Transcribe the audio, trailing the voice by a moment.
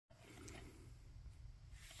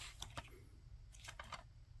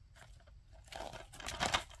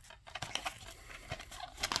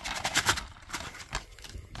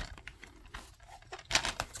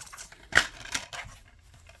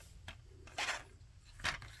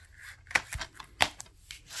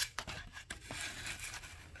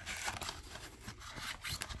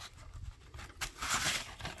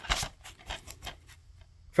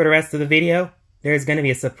for the rest of the video, there's going to be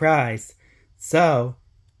a surprise. So,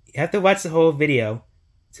 you have to watch the whole video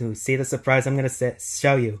to see the surprise I'm going to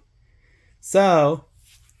show you. So,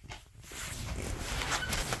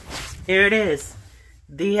 here it is.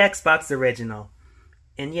 The Xbox original.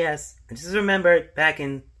 And yes, I just remembered back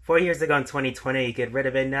in 4 years ago in 2020, you get rid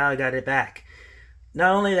of it, now I got it back.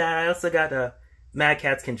 Not only that, I also got a Mad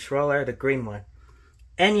Catz controller, the green one.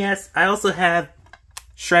 And yes, I also have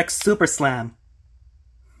Shrek's Super Slam.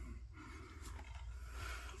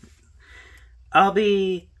 I'll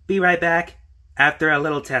be right back after a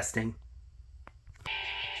little testing.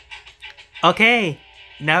 Okay,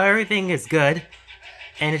 now everything is good.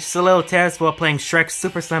 And it's just a little test while playing Shrek's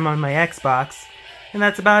Super Slam on my Xbox. And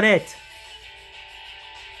that's about it.